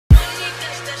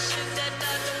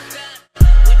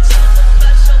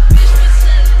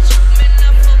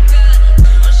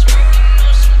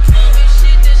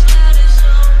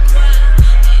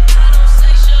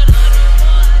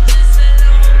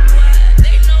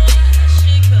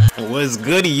What's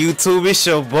good, YouTube? It's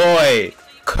your boy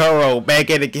Koro back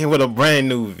at it again with a brand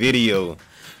new video.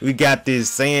 We got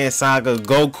this Saiyan Saga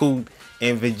Goku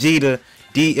and Vegeta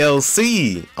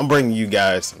DLC. I'm bringing you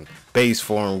guys some base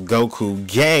form Goku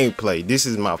gameplay. This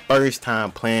is my first time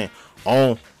playing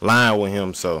online with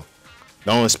him, so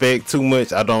don't expect too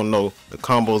much. I don't know the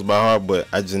combos by heart, but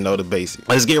I just know the basics.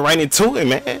 Let's get right into it,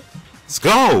 man. Let's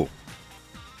go.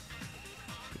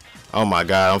 Oh my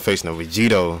god, I'm facing a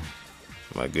Vegeta.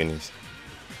 My goodness.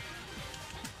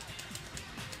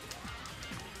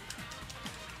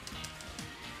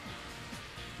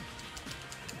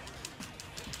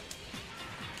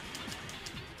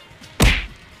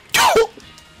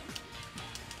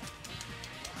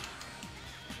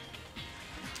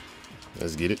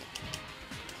 Let's get it.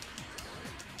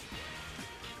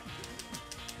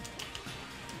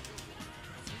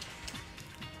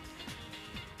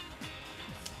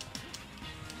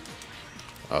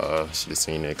 Should have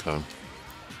seen that come.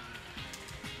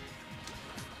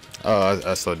 Oh,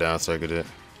 I slowed down so I could.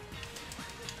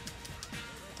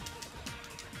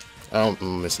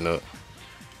 I'm messing up.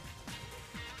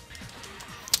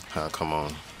 Oh, come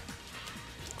on.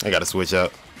 I gotta switch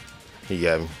out. He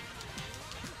got me.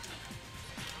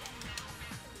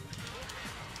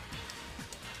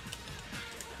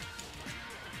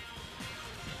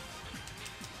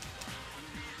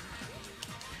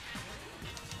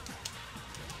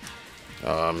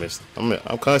 Oh, I missed.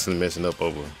 I'm constantly messing up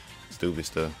over stupid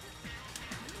stuff.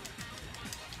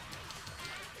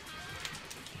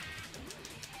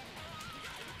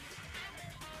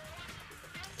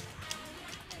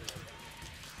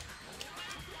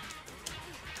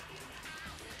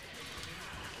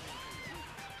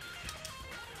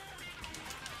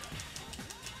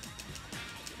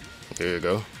 There you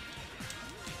go.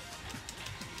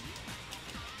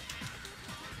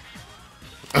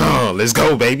 Oh, let's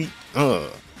go, baby.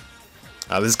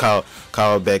 Let's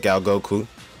call back out Goku.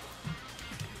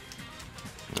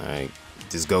 Alright,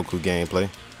 this Goku gameplay.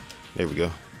 There we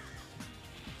go.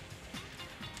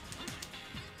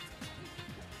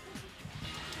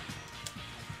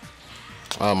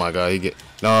 Oh my god, he get.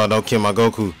 No, don't kill my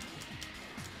Goku.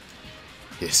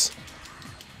 Yes.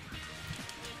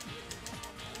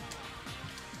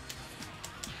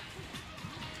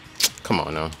 Come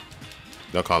on now.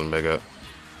 Don't call him back up.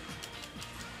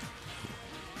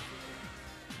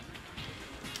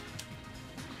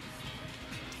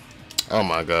 Oh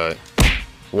my god.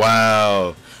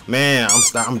 Wow. Man,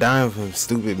 I'm dying from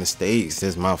stupid mistakes.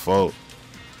 It's my fault.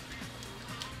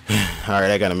 Alright,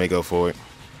 I gotta make up for it.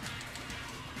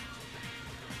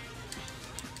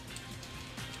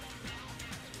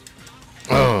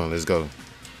 Oh, let's go.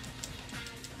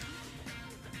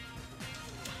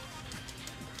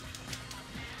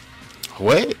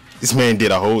 What? This man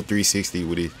did a whole 360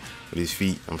 with his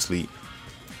feet. I'm asleep.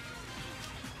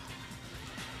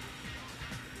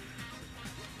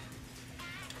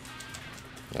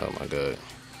 Oh my god.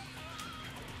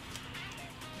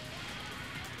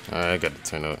 Alright, I got to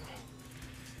turn up.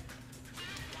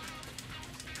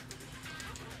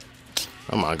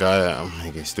 Oh my god, I'm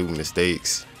making stupid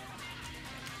mistakes.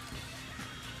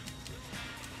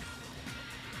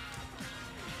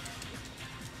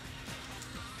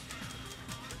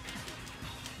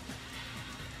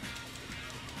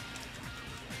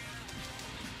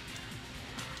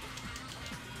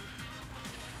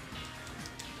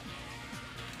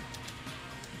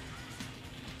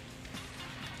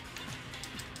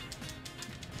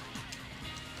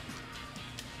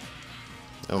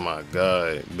 Oh my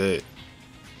god, bet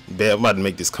I'm about to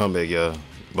make this comeback, y'all.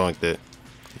 Bonk that.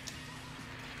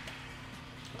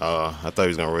 I thought he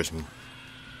was gonna rush me.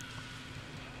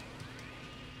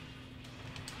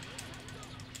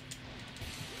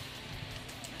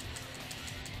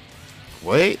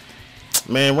 Wait,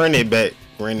 man, run that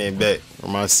back, or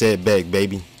my setback,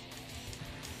 baby.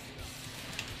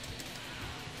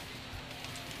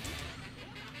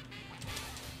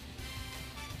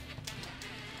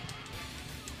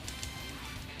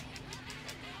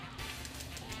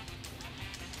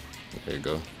 There you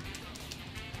go.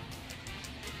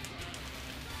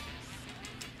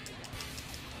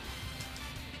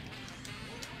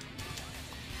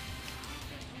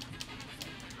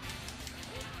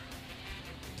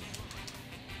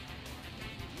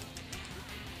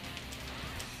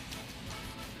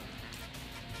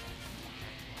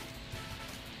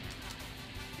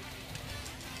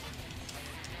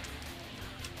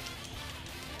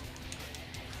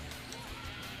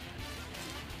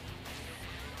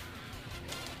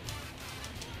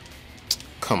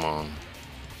 Come on.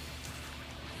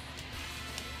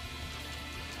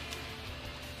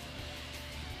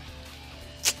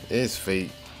 It's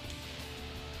fate.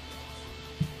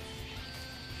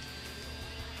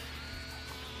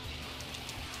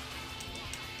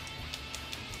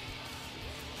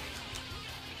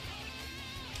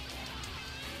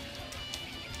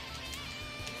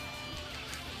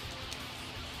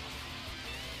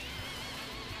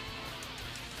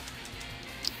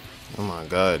 Oh my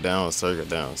god, down circle,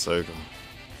 down circle.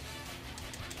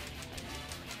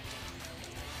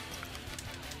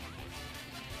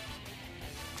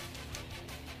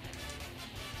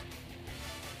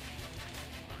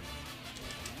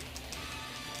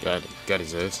 Got it, got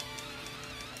his ass.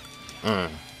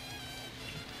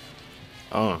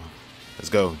 Let's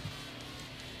go.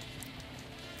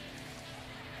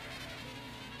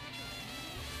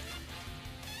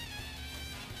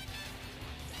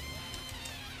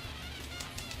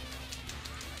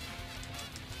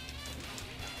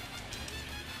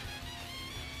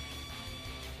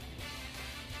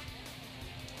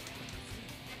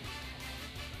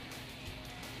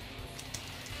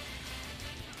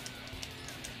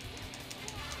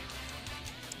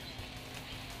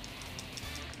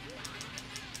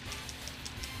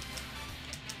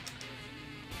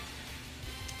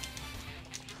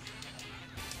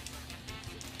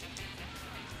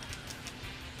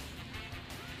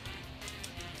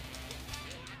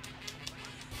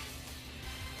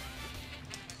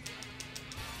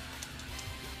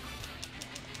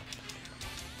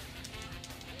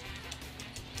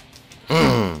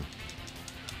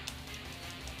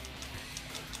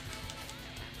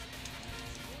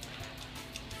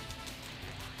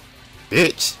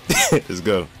 Bitch. Let's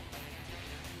go.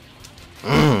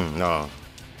 No.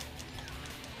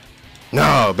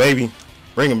 No, baby.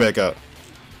 Bring him back out.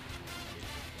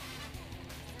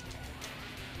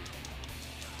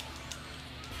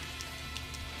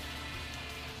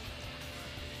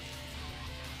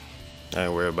 I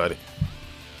ain't worried about it.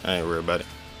 I ain't worried about it.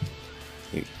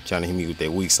 You trying to hit me with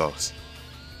that weak sauce.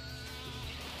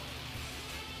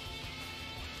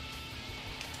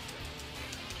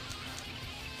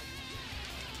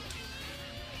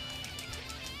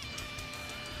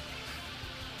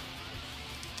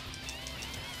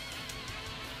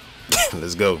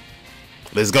 Let's go.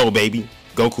 Let's go, baby.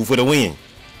 Goku for the win.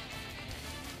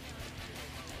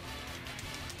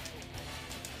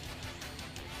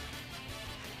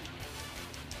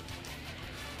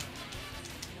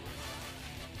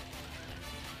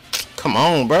 Come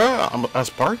on, bro. I'm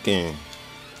sparking.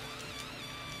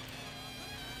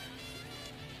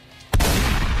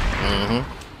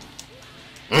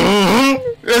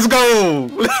 Let's go.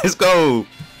 Let's go.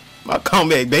 My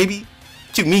comeback, baby.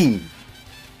 What you mean?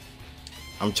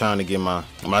 I'm trying to get my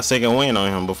second win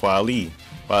on him before I leave.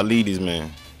 Before I leave this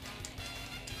man.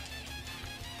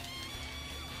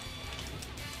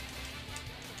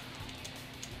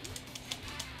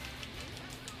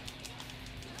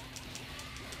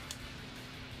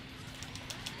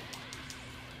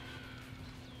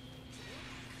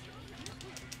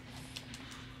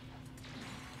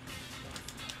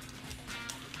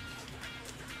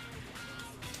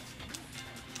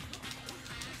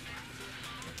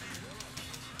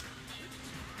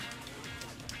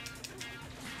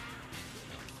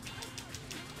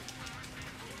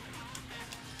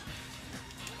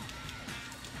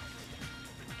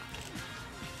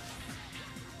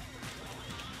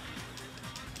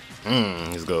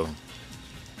 Let's go.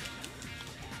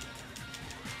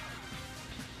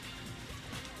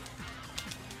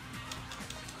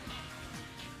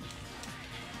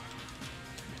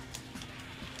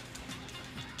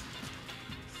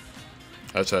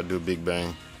 I try to do a big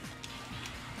bang.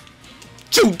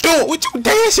 What you doing? What you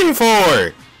dancing for?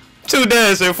 What you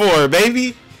dancing for,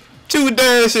 baby? What you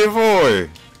dancing for?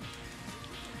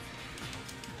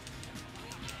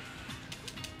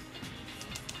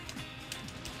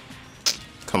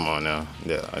 Come on now.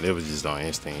 Yeah, that was just on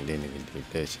instinct. Didn't even do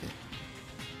that shit.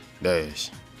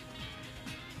 Dash.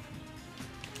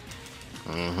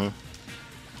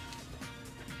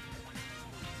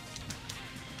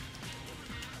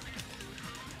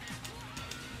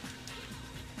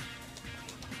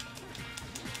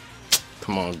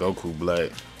 Come on, Goku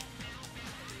Black.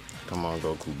 Come on,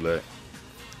 Goku Black.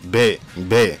 Bet.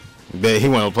 He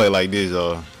wanna play like this,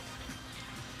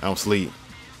 I'm sleep.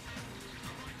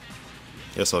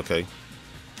 It's okay.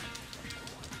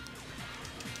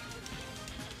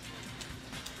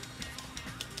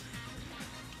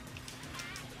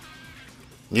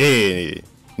 Yeah.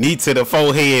 Knee to the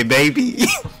forehead, baby.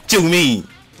 What you mean?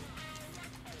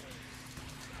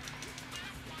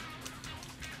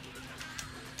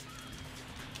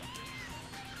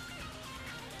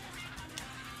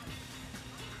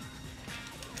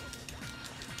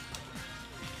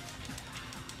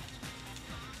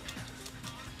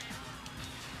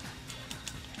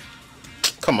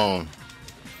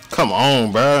 Come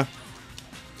on, bruh.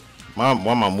 Why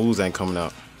my moves ain't coming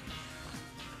out?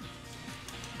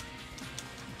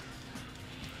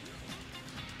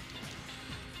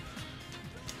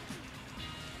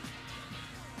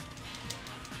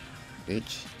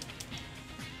 bitch.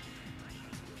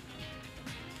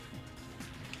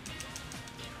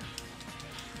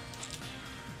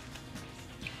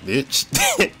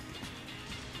 Bitch.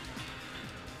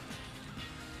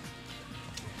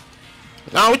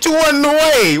 Now what you wanting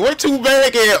away? What you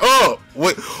bagging up?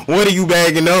 What are you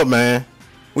bagging up, man?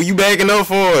 What you bagging up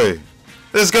for?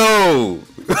 Let's go.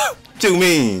 What you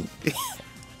mean?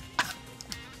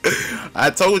 I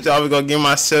told y'all I was gonna get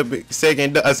my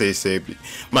second dub. I said second.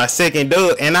 My second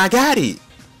dub, and I got it.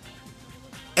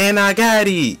 And I got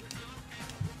it.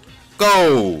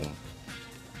 Go.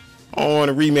 I don't want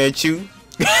to rematch you.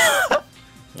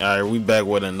 Alright, we back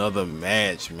with another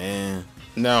match, man.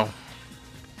 Now,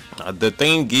 the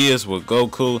thing is with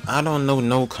Goku, I don't know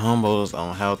no combos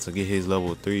on how to get his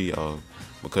level 3 off.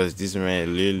 Because this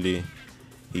man literally,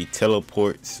 he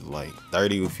teleports like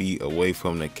 30 feet away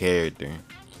from the character.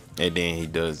 And then he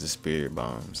does the spirit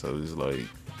bomb. So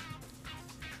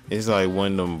it's like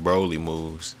one of them Broly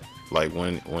moves. Like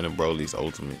one of Broly's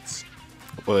ultimates.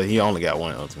 Well, he only got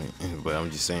one ultimate. But I'm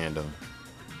just saying though.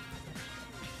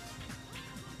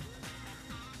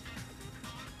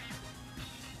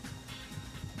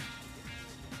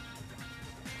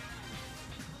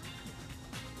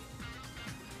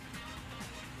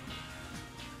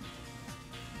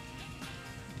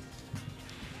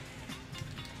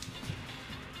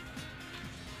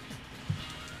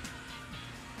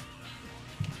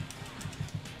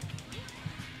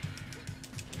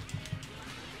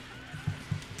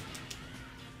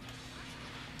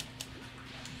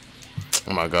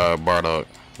 Oh my God, Bardock,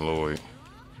 Lloyd.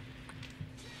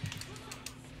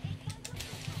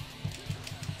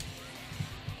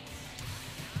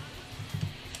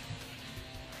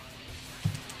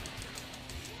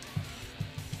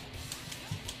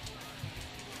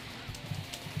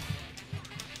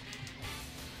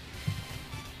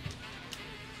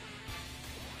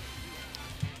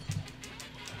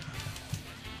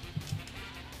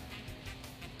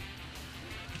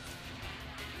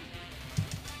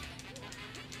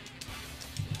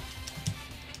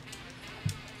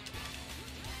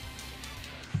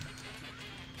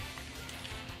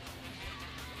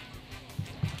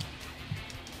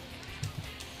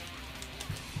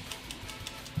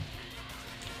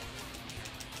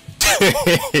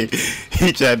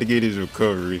 He tried to get his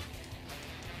recovery.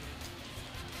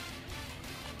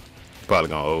 Probably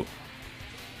gonna ult.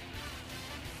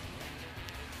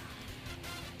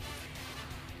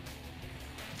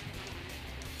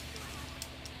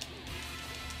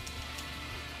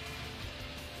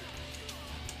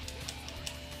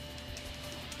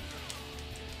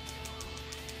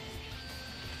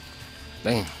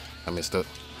 Damn, I messed up.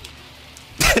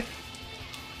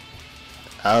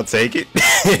 I'll take it.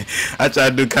 I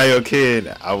tried to do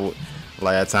Kaioken.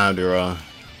 I timed it wrong.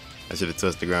 I should have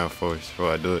touched the ground first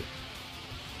before I do it.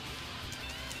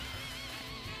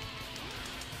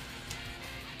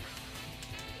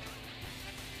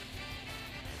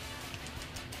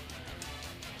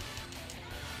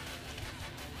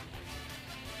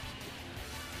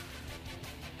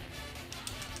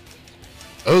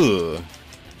 Ugh.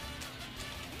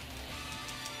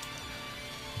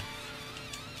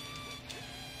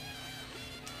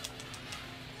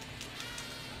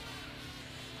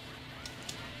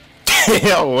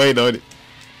 I'll wait on it.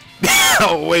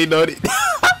 I'll wait on it.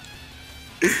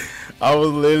 I was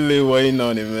literally waiting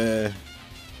on it, man.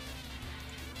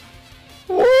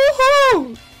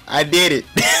 Woohoo! I did it.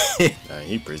 Nah,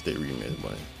 he pressed that rematch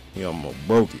button. He almost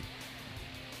broke it.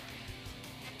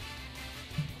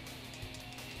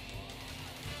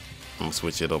 I'm gonna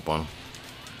switch it up on him.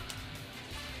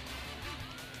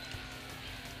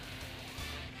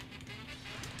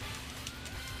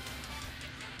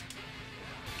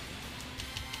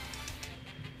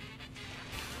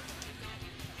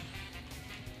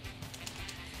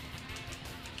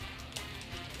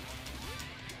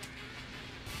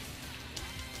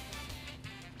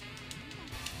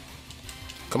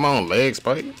 Come on, leg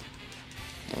spike.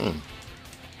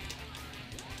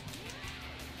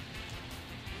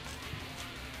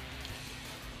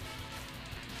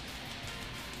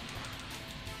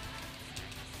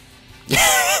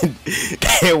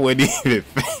 That wasn't even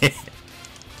fair.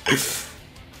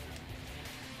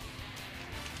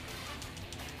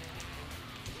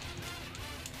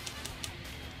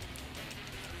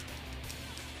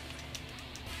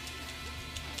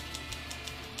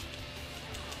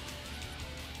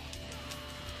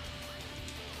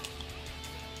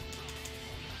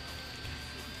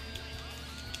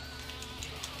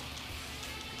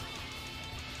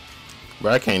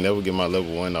 Bro, I can't never get my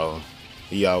level 1 off.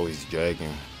 He always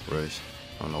dragging rush.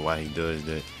 I don't know why he does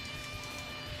that.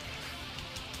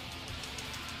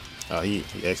 Oh, he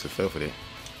actually fell for that.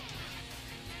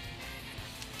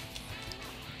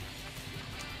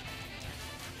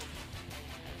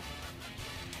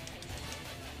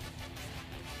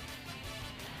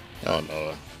 Oh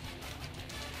no.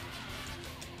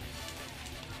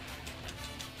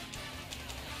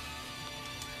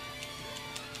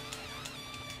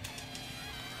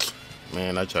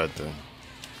 Man, I tried to.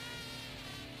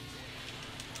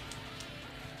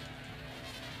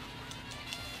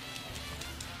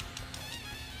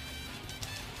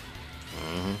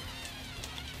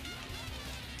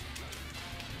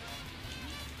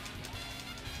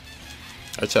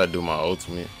 I tried to do my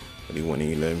ultimate, but he wouldn't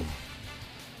even let me.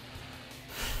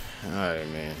 Alright,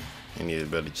 man. He needed a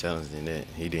better challenge than that.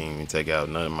 He didn't even take out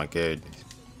none of my characters.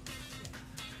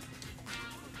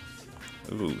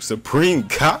 Ooh, Supreme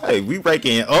Kai. We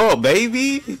breaking up,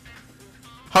 baby.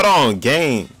 Hold on,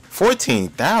 game.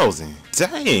 14,000.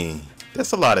 Dang.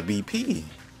 That's a lot of BP. You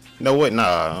know what?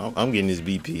 Nah, I'm getting this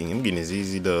BP. I'm getting this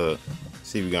easy to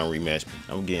see if we gonna rematch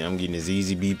me. I'm getting this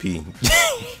easy BP.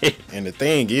 And the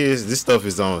thing is, this stuff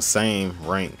is on the same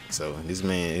rank. So this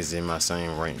man is in my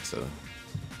same rank. So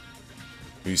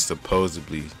we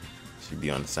supposedly should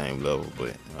be on the same level,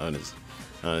 but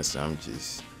honestly, I'm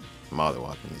just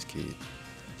mollywhopping this kid.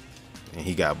 And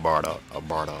he got barred out.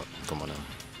 Come on now.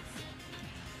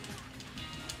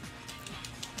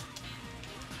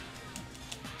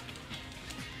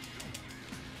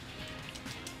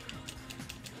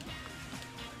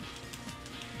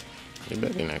 Get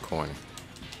back in that corner.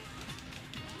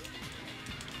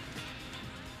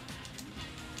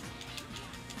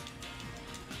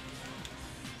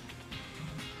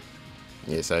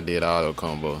 Yes, I did auto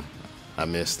combo. I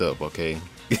messed up, okay?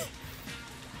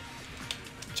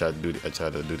 I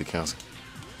tried to do the cancel.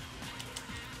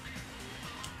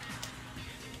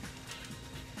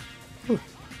 Whew.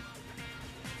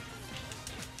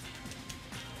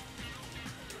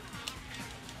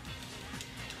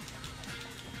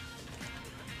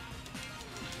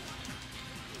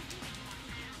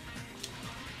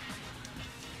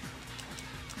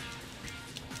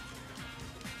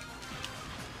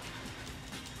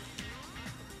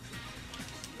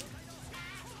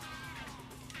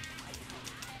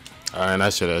 Alright, I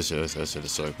should have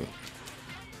circled.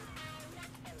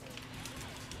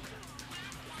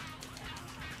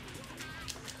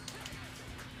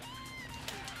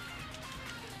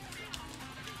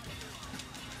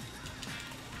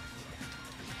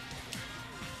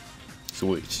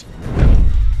 Switch.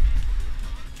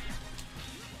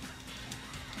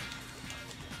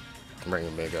 Bring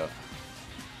it back up.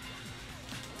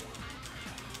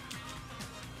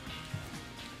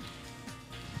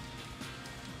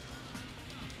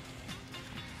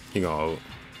 He gonna hold.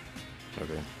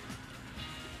 Okay.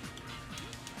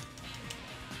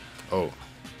 Oh.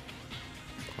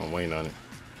 I'm waiting on it.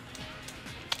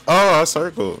 Oh, I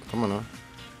circled. Come on now.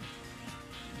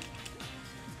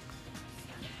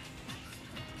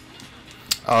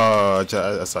 Oh,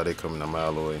 I saw they coming a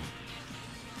mile away.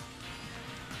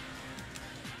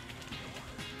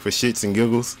 For shits and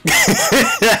giggles.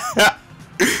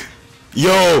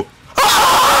 Yo.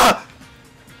 Ah!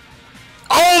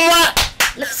 Oh my.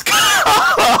 Let's go.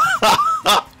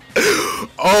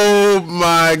 Oh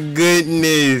my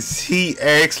goodness. He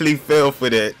actually fell for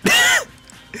that.